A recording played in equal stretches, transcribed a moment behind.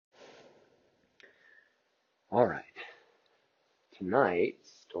Alright,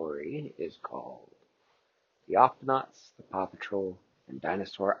 tonight's story is called The Octonauts, the Paw Patrol, and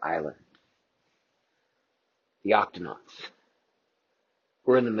Dinosaur Island. The Octonauts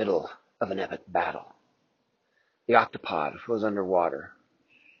were in the middle of an epic battle. The octopod was underwater.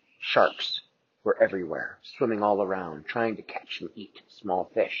 Sharks were everywhere, swimming all around, trying to catch and eat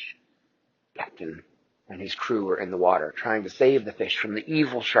small fish. Captain and his crew were in the water, trying to save the fish from the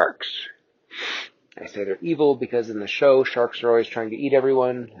evil sharks. I say they're evil because in the show, sharks are always trying to eat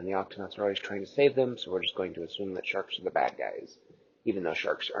everyone, and the Octonauts are always trying to save them, so we're just going to assume that sharks are the bad guys, even though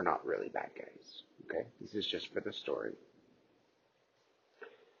sharks are not really bad guys. Okay? This is just for the story.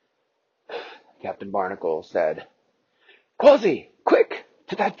 Captain Barnacle said, "Quasi, quick,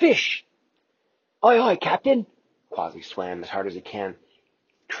 to that fish!" "Aye, aye, Captain." Quasi swam as hard as he can,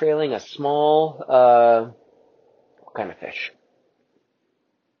 trailing a small, what kind of fish?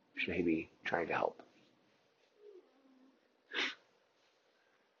 Should he be trying to help?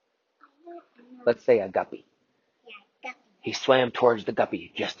 Let's say a guppy. Yeah, guppy. He swam towards the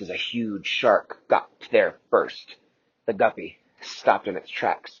guppy just as a huge shark got there first. The guppy stopped in its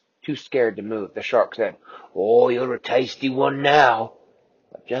tracks, too scared to move. The shark said, "Oh, you're a tasty one now."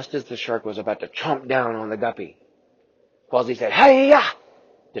 But just as the shark was about to chomp down on the guppy, Quasi said, "Hi-ya!"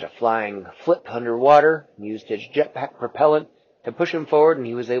 Did a flying flip underwater, and used his jetpack propellant to push him forward, and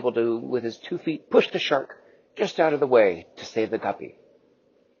he was able to, with his 2 feet, push the shark just out of the way to save the guppy.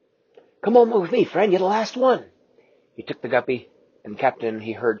 "Come on with me, friend, you're the last one." He took the guppy, and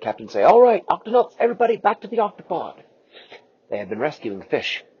he heard Captain say, "All right, Octonauts, everybody back to the octopod." They had been rescuing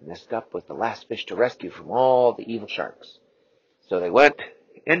fish, and this gup was the last fish to rescue from all the evil sharks. So they went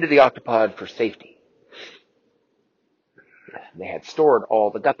into the octopod for safety. They had stored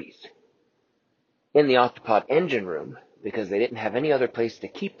all the guppies in the octopod engine room because they didn't have any other place to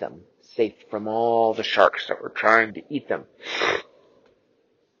keep them safe from all the sharks that were trying to eat them.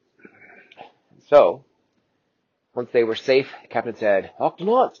 So, once they were safe, the captain said,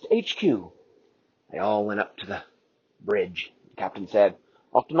 "Octonauts to HQ." They all went up to the bridge. The captain said,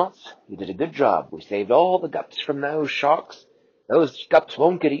 "Octonauts, you did a good job. We saved all the gups from those sharks. Those gups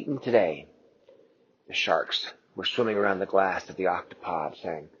won't get eaten today." The sharks were swimming around the glass of the octopod,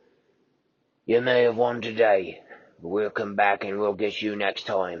 saying, "You may have won today, but we'll come back and we'll get you next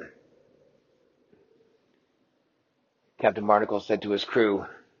time." Captain Barnacle said to his crew,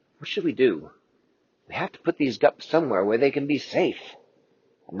 "What should we do? We have to put these gups somewhere where they can be safe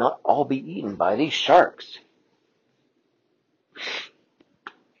and not all be eaten by these sharks."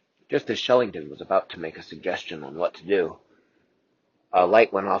 Just as Shellington was about to make a suggestion on what to do, a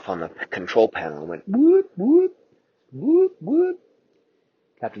light went off on the control panel and went whoop, whoop, whoop, whoop.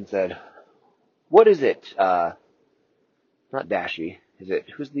 Captain said, "What is it? Not Dashy. Is it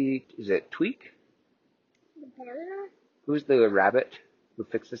Tweak? The banana? Who's the rabbit who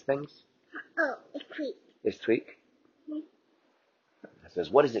fixes things? Oh, it's sweet. Is Tweak?" Hmm? I says,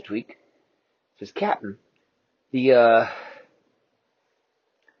 "What is it, Tweak?" Says, "Captain, the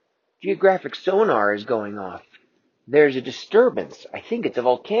geographic sonar is going off. There's a disturbance. I think it's a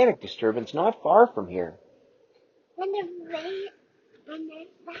volcanic disturbance not far from here." And the rain, and the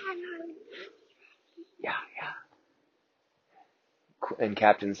banana. Yeah. And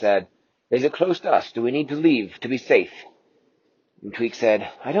Captain said, "Is it close to us? Do we need to leave to be safe?" And Tweak said,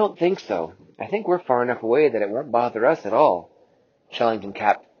 "I don't think so. I think we're far enough away that it won't bother us at all." Shellington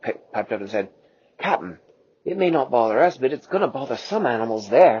piped up and said, "Captain, it may not bother us, but it's going to bother some animals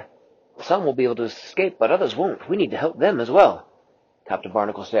there. Some will be able to escape, but others won't. We need to help them as well." Captain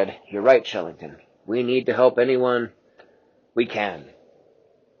Barnacle said, "You're right, Shellington. We need to help anyone we can."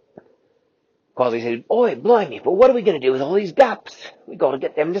 Quasi said, "Oi, blimey, but what are we going to do with all these gaps? We got to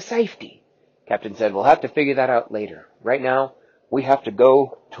get them to safety." Captain said, "We'll have to figure that out later. Right now, we have to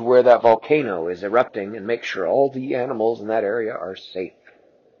go to where that volcano is erupting and make sure all the animals in that area are safe."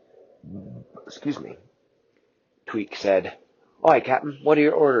 Excuse me. Tweak said, "Aye, Captain, what are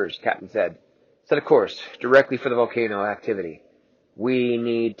your orders?" Captain said, "Set a course directly for the volcano activity. We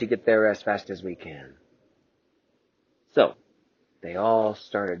need to get there as fast as we can." So, they all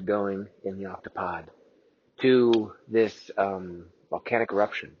started going in the octopod to this volcanic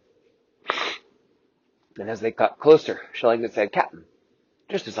eruption. And as they got closer, Shellington said, "Captain,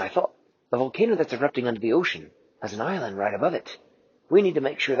 just as I thought, the volcano that's erupting under the ocean has an island right above it. We need to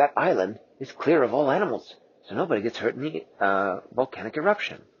make sure that island is clear of all animals, so nobody gets hurt in the volcanic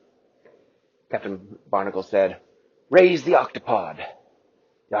eruption." Captain Barnacle said, "Raise the octopod."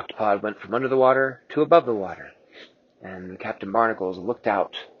 The octopod went from under the water to above the water, and Captain Barnacles looked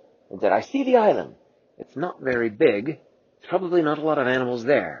out and said, "I see the island. It's not very big. There's probably not a lot of animals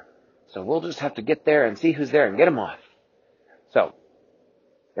there. So we'll just have to get there and see who's there and get him off. So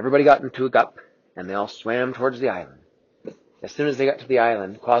everybody got into a gup, and they all swam towards the island. As soon as they got to the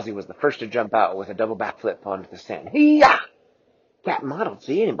island, Quasi was the first to jump out with a double backflip onto the sand. Hee-yah! Captain, I don't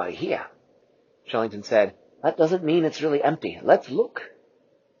see anybody here. Shellington said, that doesn't mean it's really empty. Let's look.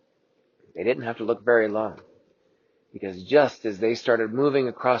 They didn't have to look very long, because just as they started moving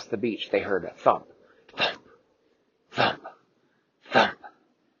across the beach, they heard a thump, thump, thump, thump,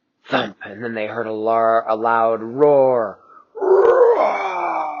 thump, and then they heard a loud roar.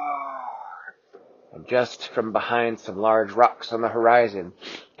 And just from behind some large rocks on the horizon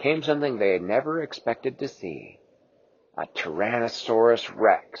came something they had never expected to see. A Tyrannosaurus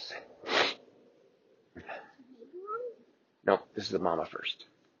Rex. Nope, this is the mama first.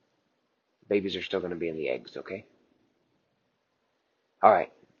 Babies are still going to be in the eggs, okay?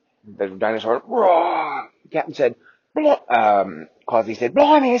 Alright. The dinosaur, roar! Captain said, Quasi said,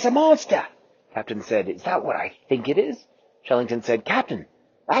 blimey, it's a monster! Captain said, is that what I think it is? Shellington said, Captain,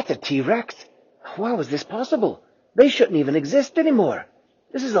 that's a T-Rex. How is this possible? They shouldn't even exist anymore.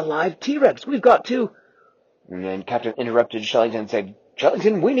 This is a live T-Rex. We've got to... And then Captain interrupted Shellington and said,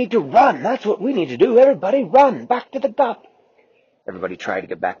 Shellington, we need to run. That's what we need to do. Everybody run. Back to the gup. Everybody tried to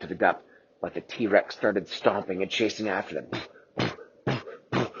get back to the gup, but the T-Rex started stomping and chasing after them.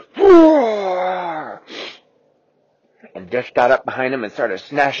 And just got up behind him and started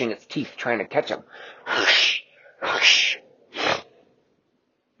gnashing its teeth trying to catch him.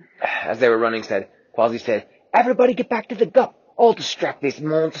 As they were running, Quasi said, everybody get back to the gup. I'll distract this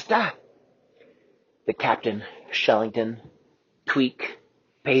monster. The captain, Shellington, Tweak,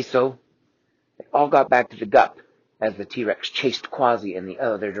 Peso, they all got back to the gup as the T-Rex chased Quasi in the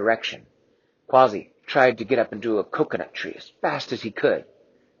other direction. Quasi tried to get up into a coconut tree as fast as he could.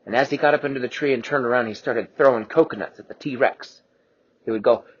 And as he got up into the tree and turned around, he started throwing coconuts at the T-Rex. He would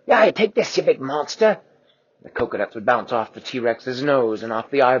go, yeah, take this, you big monster. The coconuts would bounce off the T-Rex's nose and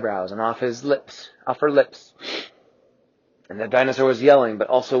off the eyebrows and off her lips. And the dinosaur was yelling, but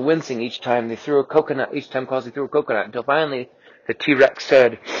also wincing each time Quasi threw a coconut, until finally the T-Rex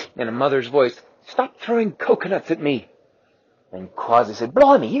said in a mother's voice, stop throwing coconuts at me. And Quasi said,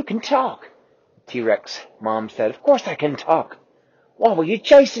 blimey, you can talk. The T-Rex mom said, of course I can talk. Why were you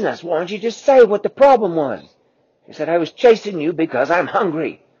chasing us? Why don't you just say what the problem was? He said, I was chasing you because I'm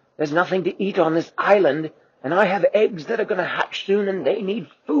hungry. There's nothing to eat on this island, and I have eggs that are going to hatch soon, and they need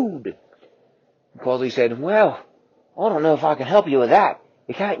food. Quasi said, well, I don't know if I can help you with that.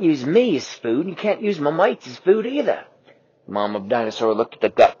 You can't use me as food, and you can't use my mates as food either. Mom of Dinosaur looked at the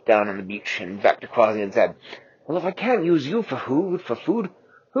duck down on the beach and back to Quasi and said, well, if I can't use you for food,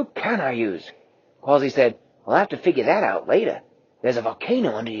 who can I use? Quasi said, I'll have to figure that out later. There's a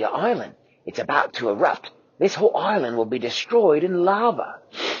volcano under your island. It's about to erupt. This whole island will be destroyed in lava.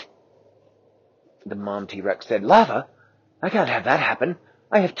 The mom T-Rex said, lava? I can't have that happen.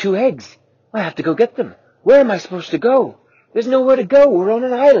 I have 2 eggs. I have to go get them. Where am I supposed to go? There's nowhere to go. We're on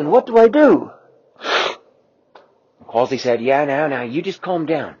an island. What do I do? Quasi said, yeah, now, you just calm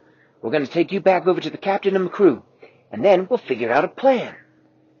down. We're going to take you back over to the captain and the crew, and then we'll figure out a plan.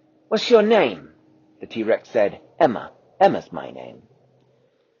 What's your name? The T-Rex said, Emma. Emma's my name.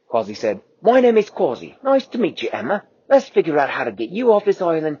 Quasi said, my name is Quasi. Nice to meet you, Emma. Let's figure out how to get you off this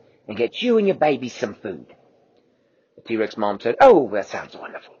island and get you and your babies some food. The T-Rex mom said, oh, that sounds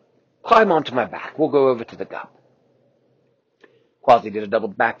wonderful. Climb onto my back. We'll go over to the gup. Quasi did a double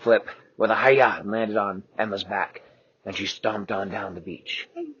backflip with a hi-ya and landed on Emma's back, and she stomped on down the beach.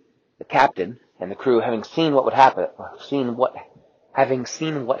 The captain and the crew, having seen what happened,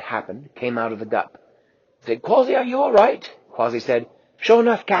 came out of the gup. Said, Quasi, are you all right? Quasi said, sure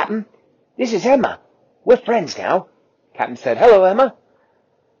enough, Captain. This is Emma. We're friends now. Captain said, hello, Emma.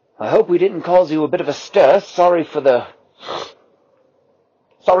 I hope we didn't cause you a bit of a stir. Sorry for the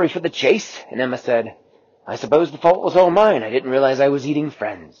chase. And Emma said, I suppose the fault was all mine. I didn't realize I was eating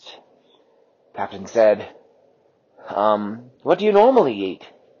friends. Captain said, what do you normally eat?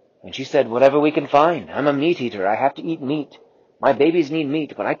 And she said, whatever we can find. I'm a meat eater. I have to eat meat. My babies need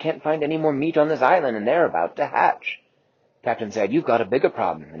meat, but I can't find any more meat on this island, and they're about to hatch. Captain said, you've got a bigger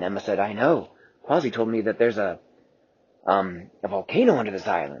problem. And Emma said, I know. Quasi told me that there's a volcano under this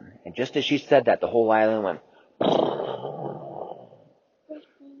island. And just as she said that, the whole island went...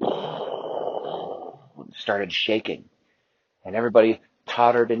 started shaking. And everybody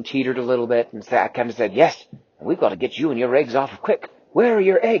tottered and teetered a little bit, and Captain said, yes, and we've got to get you and your eggs off quick. Where are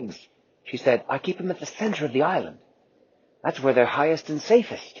your eggs? She said, I keep them at the center of the island. That's where they're highest and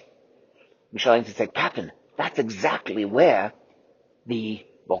safest. Shellington said, Captain, that's exactly where the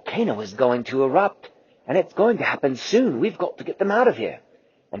volcano is going to erupt, and it's going to happen soon. We've got to get them out of here.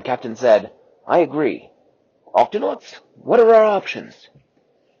 And Captain said, I agree. Octonauts, what are our options?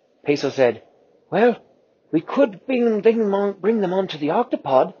 Peso said, well, we could bring them onto the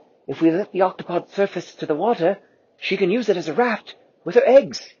octopod. If we let the octopod surface to the water, she can use it as a raft with her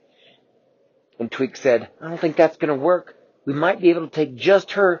eggs. And Tweak said, I don't think that's going to work. We might be able to take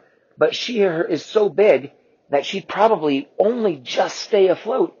just her, but she is so big that she'd probably only just stay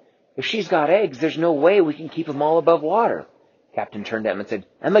afloat. If she's got eggs, there's no way we can keep them all above water. Captain turned to Emma and said,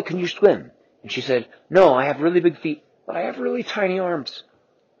 Emma, can you swim? And she said, no, I have really big feet, but I have really tiny arms.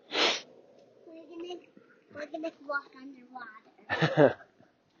 We're gonna walk underwater.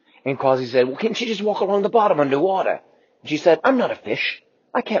 And Quasi said, well, can't she just walk along the bottom underwater? And she said, I'm not a fish.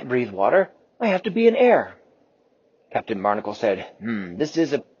 I can't breathe water. I have to be in air. Captain Barnacle said, this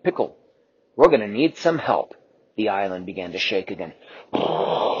is a pickle. We're going to need some help. The island began to shake again.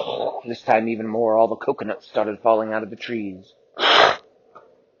 This time even more, all the coconuts started falling out of the trees. I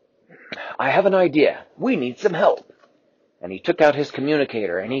have an idea. We need some help. And he took out his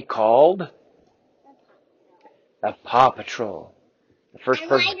communicator and he called the Paw Patrol. The first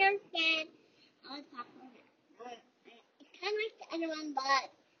person. Ryder said, it's kind of like the other one, but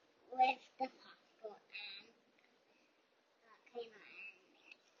with the Paw Patrol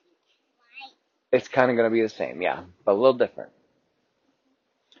and It's kind of going to be the same, yeah, but a little different.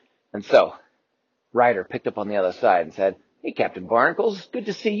 And so, Ryder picked up on the other side and said, hey, Captain Barnacles, good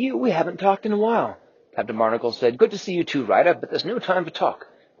to see you. We haven't talked in a while. Captain Barnacle said, good to see you too, Ryder, but there's no time to talk.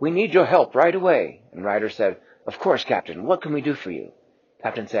 We need your help right away. And Ryder said, of course, Captain, what can we do for you?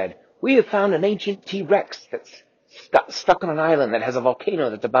 Captain said, we have found an ancient T-Rex that's stuck on an island that has a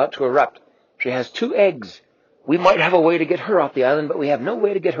volcano that's about to erupt. She has 2 eggs. We might have a way to get her off the island, but we have no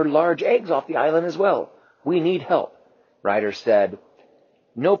way to get her large eggs off the island as well. We need help. Ryder said,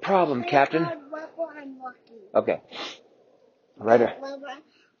 no problem, Captain. Okay. Ryder. Rubble has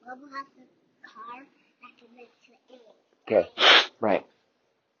a car that can lift the egg. Okay, right.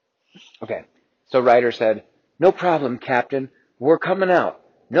 Okay, so Ryder said, no problem, Captain. We're coming out.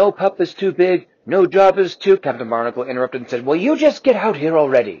 No pup is too big. No job is too... Captain Barnacle interrupted and said, well, you just get out here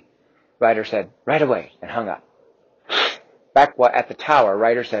already. Ryder said, right away, and hung up. Back at the tower,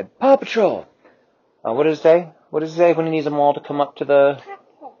 Ryder said, Paw Patrol. What does it say? What does it say when he needs them all to come up to the... Paw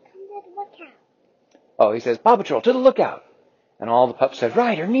Patrol, come to the lookout. Oh, he says, Paw Patrol, to the lookout. And all the pups said,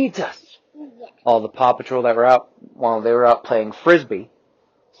 Ryder needs us. Yes. All the Paw Patrol that were out, while they were out playing Frisbee,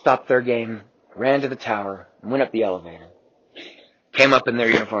 stopped their game, ran to the tower, and went up the elevator. Came up in their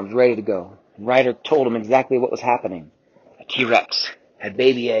uniforms, ready to go. And Ryder told them exactly what was happening. A T-Rex had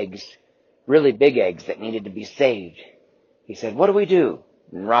baby eggs, really big eggs that needed to be saved. He said, what do we do?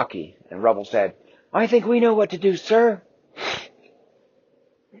 And Rocky and Rubble said, I think we know what to do, sir.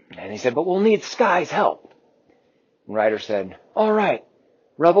 And he said, but we'll need Sky's help. And Ryder said, all right,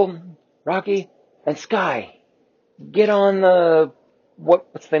 Rubble, Rocky, and Sky, get on the...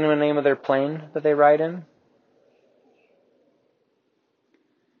 What's the name of their plane that they ride in?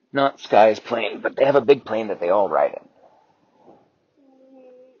 Not Sky's plane, but they have a big plane that they all ride in.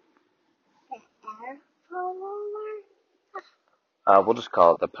 The air roller? We'll just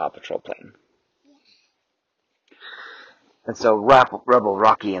call it the Paw Patrol plane. And so Rubble,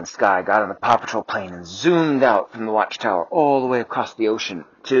 Rocky, and Sky got on the Paw Patrol plane and zoomed out from the watchtower all the way across the ocean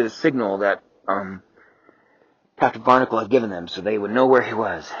to signal that Captain Barnacle had given them so they would know where he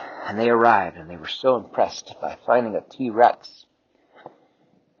was. And they arrived, and they were so impressed by finding a T-Rex.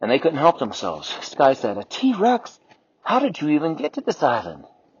 And they couldn't help themselves. Sky said, a T-Rex? How did you even get to this island?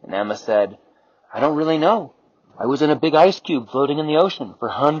 And Emma said, I don't really know. I was in a big ice cube floating in the ocean for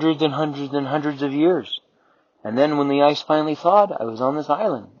hundreds and hundreds and hundreds of years. And then when the ice finally thawed, I was on this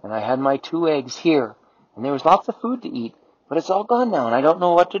island, and I had my 2 eggs here. And there was lots of food to eat, but it's all gone now, and I don't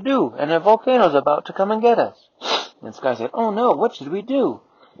know what to do. And a volcano's about to come and get us. And Sky said, oh no, what should we do?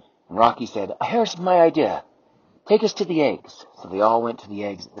 And Rocky said, here's my idea. Take us to the eggs. So they all went to the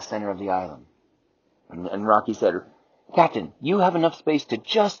eggs at the center of the island. And Rocky said, Captain, you have enough space to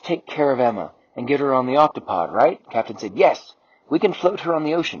just take care of Emma and get her on the octopod, right? Captain said, yes. We can float her on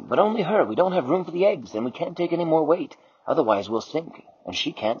the ocean, but only her. We don't have room for the eggs, and we can't take any more weight. Otherwise we'll sink, and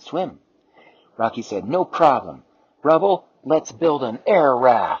she can't swim. Rocky said, no problem. Rubble, let's build an air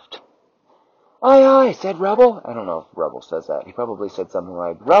raft. Aye, aye, said Rubble. I don't know if Rubble says that. He probably said something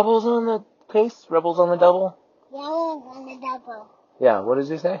like, Rubble's on the case? Rubble's on the double? Rubble's on the double. Yeah, what does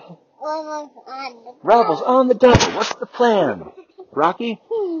he say? Rubble's on the double. Rubble's on the double. What's the plan? Rocky?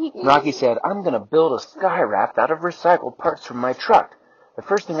 Rocky said, I'm going to build a sky raft out of recycled parts from my truck. The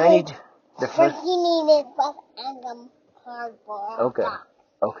first thing I need... First you need is both and the cardboard. Okay.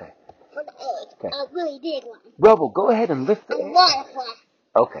 Okay. For the egg. Okay. A really big one. Rubble, go ahead and lift the A egg. lot of one.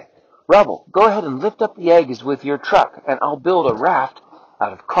 Okay. Rubble, go ahead and lift up the eggs with your truck, and I'll build a raft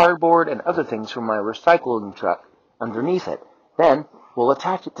out of cardboard and other things from my recycling truck underneath it. Then we'll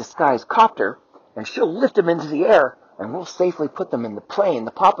attach it to Sky's copter, and she'll lift them into the air, and we'll safely put them in the plane,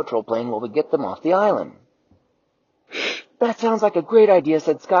 the Paw Patrol plane, while we get them off the island. That sounds like a great idea,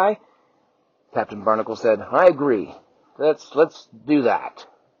 said Sky. Captain Barnacle said, I agree. Let's do that.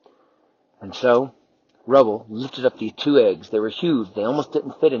 And so, Rubble lifted up the 2 eggs. They were huge. They almost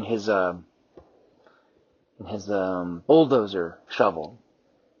didn't fit in his bulldozer shovel.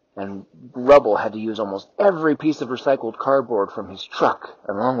 And Rubble had to use almost every piece of recycled cardboard from his truck,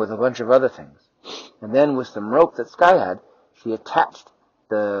 along with a bunch of other things. And then with some rope that Sky had, she attached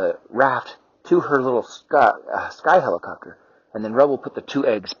the raft to her little sky helicopter. And then Rubble put the 2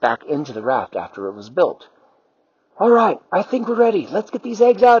 eggs back into the raft after it was built. All right, I think we're ready. Let's get these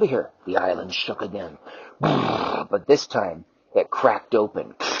eggs out of here. The island shook again. But this time, it cracked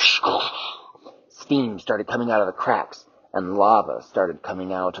open. Steam started coming out of the cracks, and lava started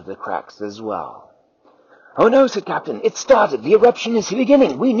coming out of the cracks as well. Oh no, said Captain, it started. The eruption is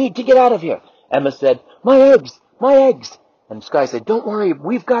beginning. We need to get out of here. Emma said, my eggs, my eggs. And Sky said, don't worry,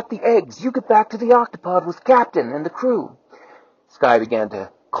 we've got the eggs. You get back to the octopod with Captain and the crew. Sky began to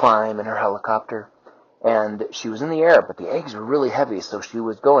climb in her helicopter, and she was in the air, but the eggs were really heavy, so she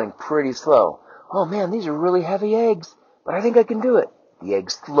was going pretty slow. Oh man, these are really heavy eggs, but I think I can do it. The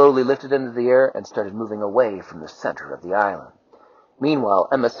eggs slowly lifted into the air and started moving away from the center of the island. Meanwhile,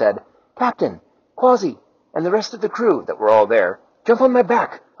 Emma said, Captain, Quasi, and the rest of the crew that were all there, jump on my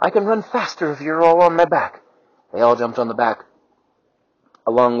back. I can run faster if you're all on my back. They all jumped on the back,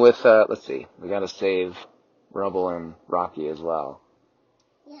 along with, let's see, we gotta save Rubble and Rocky as well.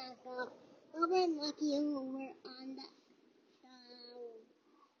 Yeah, so Rubble and Rocky were on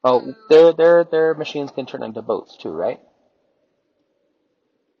Oh, their machines can turn into boats too, right?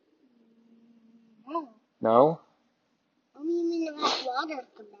 No. No? I mean, there was water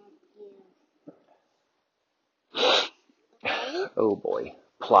to okay? Oh boy,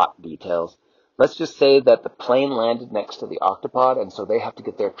 plot details. Let's just say that the plane landed next to the octopod, and so they have to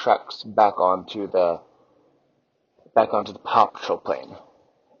get their trucks back onto the Paw Patrol plane.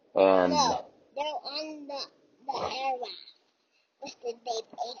 And No, they're on the air raft.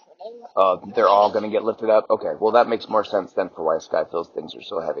 they're all going to get lifted up? Okay, well that makes more sense then for why Sky feels things are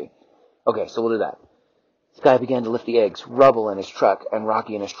so heavy. Okay, so we'll do that. Sky began to lift the eggs. Rubble in his truck, and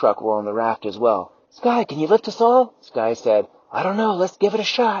Rocky in his truck were on the raft as well. Sky, can you lift us all? Sky said, I don't know, let's give it a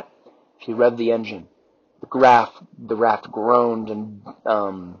shot. She revved the engine. The raft groaned and,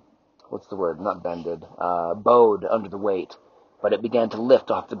 what's the word? Not bended. Bowed under the weight. But it began to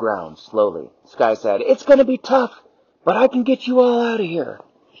lift off the ground slowly. Sky said, it's going to be tough, but I can get you all out of here.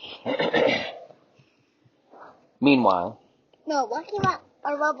 Meanwhile... No,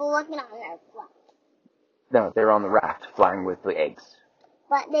 Rubble working on their truck. No, they were on the raft, flying with the eggs.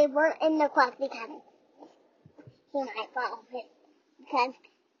 But they weren't in the truck because he might fall off it. Because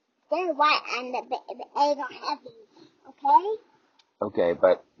they're white and the eggs are heavy. Okay? Okay,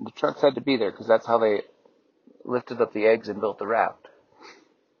 but the trucks had to be there because that's how they lifted up the eggs and built the raft.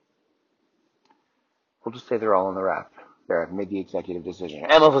 We'll just say they're all on the raft. There, I've made the executive decision.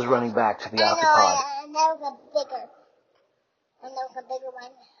 Emma was running back to the octopod. And there was a bigger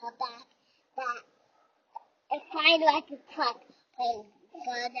one back that it's kind of like a truck plane. So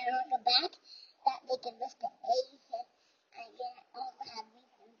there was a back that they could lift the eggs and then also have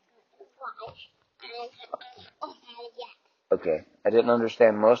reasons to fly. Okay, I didn't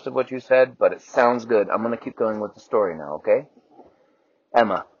understand most of what you said, but it sounds good. I'm going to keep going with the story now, okay?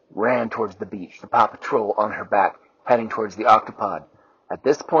 Emma ran towards the beach, the Paw Patrol on her back, heading towards the octopod. At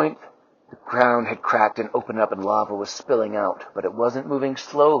this point, the ground had cracked and opened up and lava was spilling out, but it wasn't moving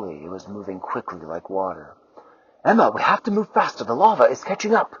slowly. It was moving quickly like water. Emma, we have to move faster. The lava is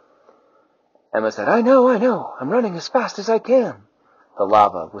catching up. Emma said, I know. I'm running as fast as I can. The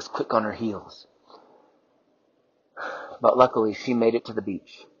lava was quick on her heels. But luckily, she made it to the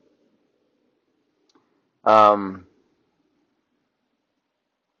beach. How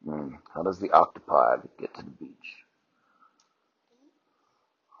does the octopod get to the beach?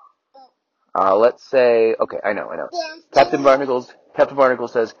 Let's say, okay, I know. Captain Barnacle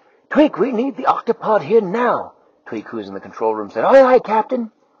says, Tweak, we need the octopod here now. Tweak, who is in the control room, said, aye,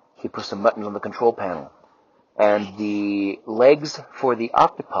 Captain. She pushed some buttons on the control panel. And the legs for the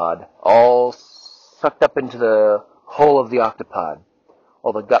octopod all sucked up into the hull of the octopod.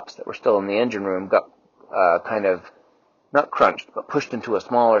 All the guts that were still in the engine room got kind of, not crunched, but pushed into a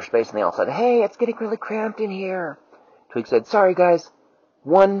smaller space, and they all said, hey, it's getting really cramped in here. Tweak said, sorry, guys.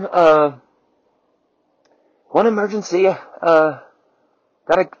 One emergency. Got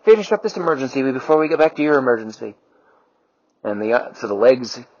Gotta finish up this emergency before we get back to your emergency. And so the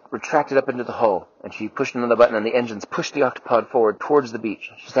legs retracted up into the hull, and she pushed another button, and the engines pushed the octopod forward towards the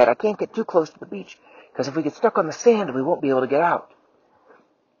beach. She said, I can't get too close to the beach, because if we get stuck on the sand, we won't be able to get out.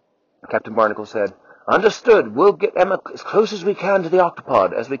 Captain Barnacle said, understood. We'll get Emma as close as we can to the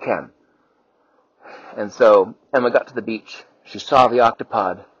octopod as we can. And so Emma got to the beach. She saw the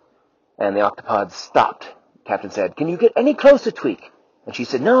octopod, and the octopod stopped. The captain said, can you get any closer, Tweak? And she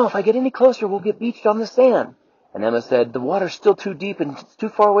said, no, if I get any closer, we'll get beached on the sand. And Emma said, the water's still too deep and it's too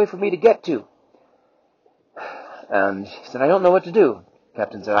far away for me to get to. And she said, I don't know what to do. The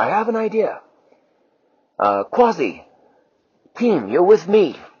captain said, I have an idea. Quasi, team, you're with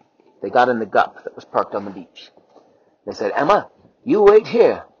me. They got in the gup that was parked on the beach. They said, Emma, you wait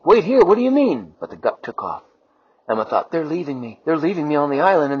here. Wait here, what do you mean? But the gup took off. Emma thought, they're leaving me. They're leaving me on the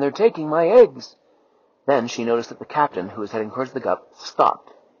island and they're taking my eggs. Then she noticed that the captain, who was heading towards the gup,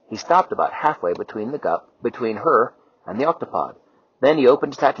 stopped. He stopped about halfway between between her and the octopod. Then he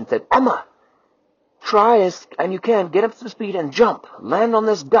opened his hatch and said, Emma, try as and you can, get up to speed and jump. Land on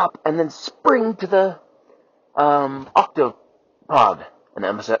this gup and then spring to the octopod. And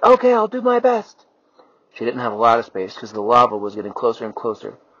Emma said, okay, I'll do my best. She didn't have a lot of space because the lava was getting closer and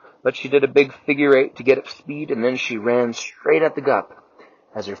closer. But she did a big figure 8 to get up speed, and then she ran straight at the gup.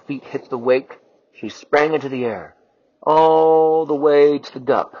 As her feet hit the wake, she sprang into the air, all the way to the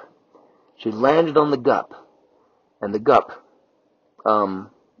gup. She landed on the gup, and the gup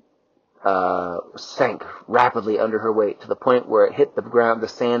sank rapidly under her weight to the point where it hit the ground, the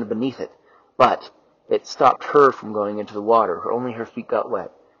sand beneath it. But it stopped her from going into the water. Only her feet got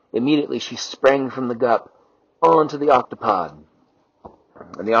wet. Immediately she sprang from the gup onto the octopod.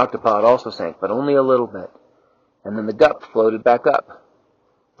 And the octopod also sank, but only a little bit. And then the gup floated back up.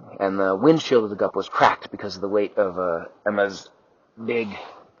 And the windshield of the gup was cracked because of the weight of Emma's big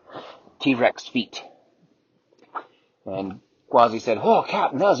T-Rex feet. And Quasi said, oh,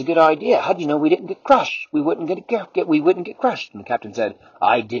 Captain, that was a good idea. How'd you know we didn't get crushed? We wouldn't get crushed. And the captain said,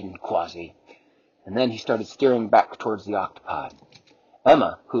 I didn't, Quasi. And then he started steering back towards the octopod.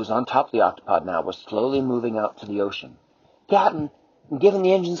 Emma, who was on top of the octopod now, was slowly moving out to the ocean. Captain, I'm giving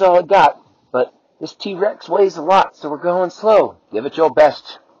the engines all I got, but this T-Rex weighs a lot, so we're going slow. Give it your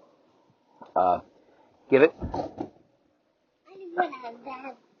best. Give it.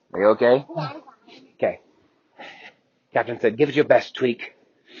 Are you okay? Okay. Captain said, give it your best, Tweak.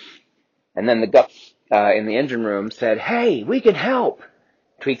 And then the gups in the engine room said, hey, we can help.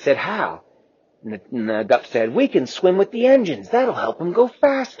 Tweak said, how? And the gup said, we can swim with the engines. That'll help them go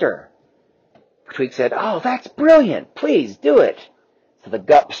faster. Tweak said, oh, that's brilliant. Please do it. So the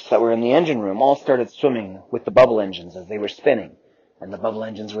gups that were in the engine room all started swimming with the bubble engines as they were spinning. And the bubble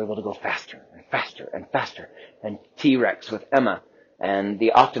engines were able to go faster and faster and faster. And T-Rex with Emma and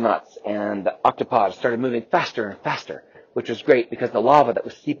the Octonauts and the octopod started moving faster and faster, which was great because the lava that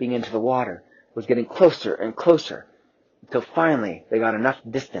was seeping into the water was getting closer and closer until finally they got enough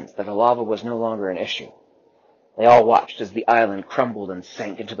distance that the lava was no longer an issue. They all watched as the island crumbled and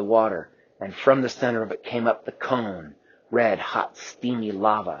sank into the water, and from the center of it came up the cone, red, hot, steamy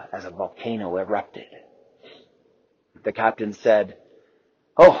lava as a volcano erupted. The captain said,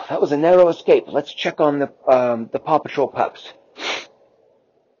 oh, that was a narrow escape. Let's check on the Paw Patrol pups.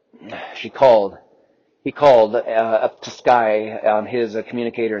 He called up to Sky on his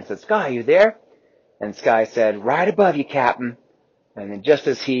communicator and said, Sky, you there? And Sky said, right above you, Captain. And then just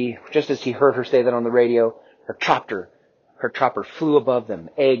as he heard her say that on the radio, her chopper flew above them,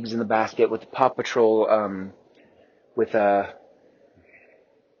 eggs in the basket with the Paw Patrol, with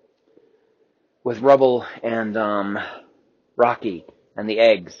Rubble and Rocky and the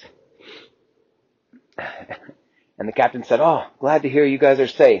eggs. And the captain said, oh, glad to hear you guys are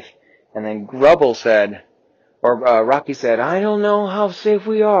safe. And then Rubble said, Rocky said, I don't know how safe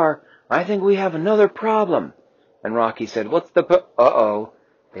we are. I think we have another problem. And Rocky said, what's the uh-oh.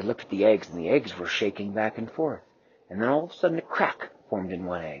 They looked at the eggs, and the eggs were shaking back and forth. And then all of a sudden a crack formed in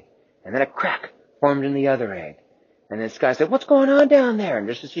one egg. And then a crack formed in the other egg. And then Sky said, what's going on down there? And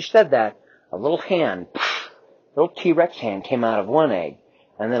just as she said that, a little T-Rex hand came out of one egg.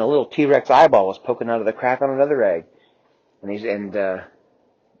 And then a little T-Rex eyeball was poking out of the crack on another egg.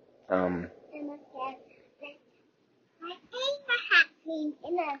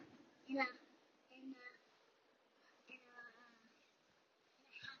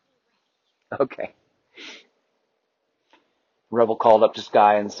 Okay. Rebel called up to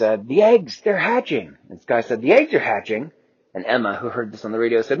Sky and said, the eggs, they're hatching. And Sky said, the eggs are hatching. And Emma, who heard this on the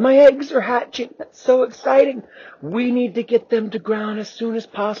radio, said, my eggs are hatching. That's so exciting. We need to get them to ground as soon as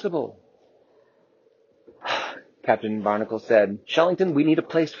possible. Captain Barnacle said, "Shellington, we need a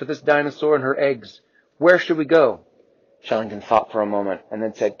place for this dinosaur and her eggs. Where should we go?" Shellington thought for a moment and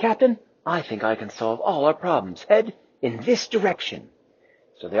then said, "Captain, I think I can solve all our problems. Head in this direction."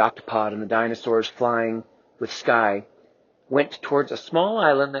 So the octopod and the dinosaurs, flying with Sky, went towards a small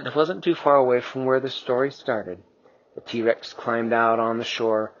island that wasn't too far away from where the story started. The T-Rex climbed out on the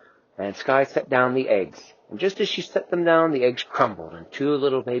shore, and Sky set down the eggs. And just as she set them down, the eggs crumbled, and 2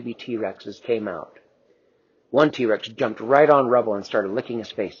 little baby T-Rexes came out. One T-Rex jumped right on Rubble and started licking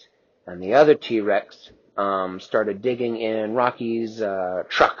his face, and the other T-Rex started digging in Rocky's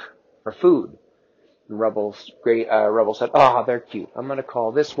truck for food. And Rubble said, "Oh, they're cute. I'm going to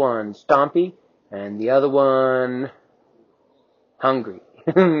call this one Stompy, and the other one Hungry."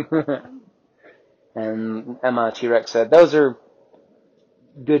 And Emma T-Rex said, "Those are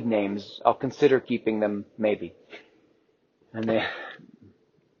good names. I'll consider keeping them, maybe." And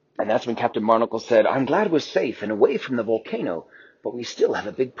that's when Captain Barnacle said, "I'm glad we're safe and away from the volcano, but we still have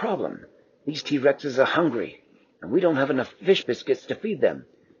a big problem. These T-Rexes are hungry, and we don't have enough fish biscuits to feed them."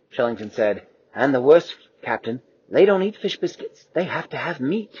 Shellington said, "And the worst, Captain, they don't eat fish biscuits. They have to have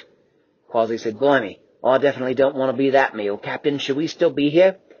meat." Quasi said, "Blimey, I definitely don't want to be that meal. Captain, should we still be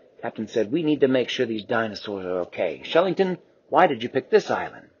here?" Captain said, "We need to make sure these dinosaurs are okay. Shellington, why did you pick this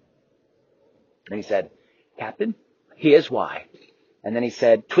island?" And he said, "Captain, here's why." And then he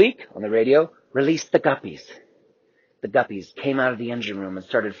said, "Tweak, on the radio, release the guppies." The guppies came out of the engine room and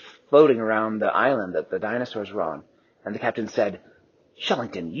started floating around the island that the dinosaurs were on. And the captain said,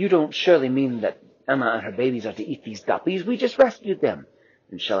 "Shellington, you don't surely mean that Emma and her babies are to eat these guppies? We just rescued them."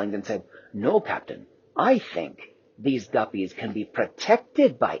 And Shellington said, "No, Captain, I think these guppies can be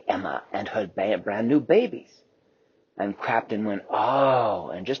protected by Emma and her brand new babies." And Captain went, "Oh,"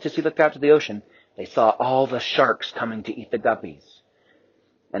 and just as he looked out to the ocean, they saw all the sharks coming to eat the guppies.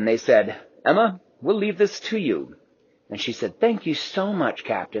 And they said, "Emma, we'll leave this to you." And she said, "Thank you so much,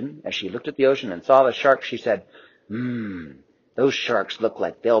 Captain." As she looked at the ocean and saw the sharks, she said, "Those sharks look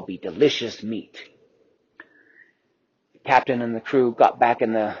like they'll be delicious meat." The captain and the crew got back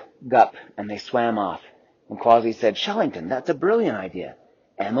in the gup, and they swam off. And Quasi said, "Shellington, that's a brilliant idea.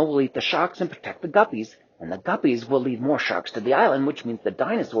 Emma will eat the sharks and protect the guppies, and the guppies will lead more sharks to the island, which means the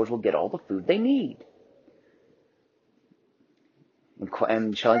dinosaurs will get all the food they need."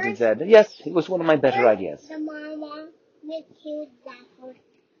 And Shellington said, "Yes, it was one of my better ideas." The mama will kill that first,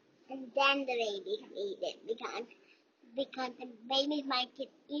 and then the babies eat it because the babies might get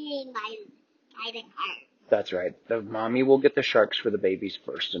eaten by the car. That's right. The mommy will get the sharks for the babies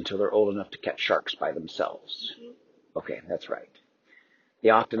first until they're old enough to catch sharks by themselves. Okay, that's right. The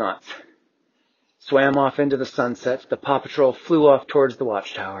Octonauts swam off into the sunset. The Paw Patrol flew off towards the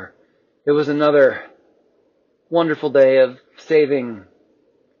watchtower. It was another wonderful day of saving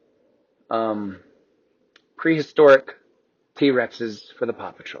prehistoric T-Rexes for the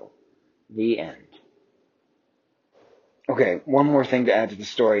Paw Patrol. The end. Okay, one more thing to add to the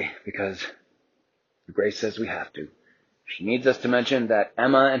story, because Grace says we have to. She needs us to mention that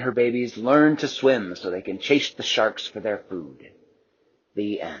Emma and her babies learn to swim so they can chase the sharks for their food.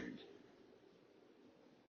 The end.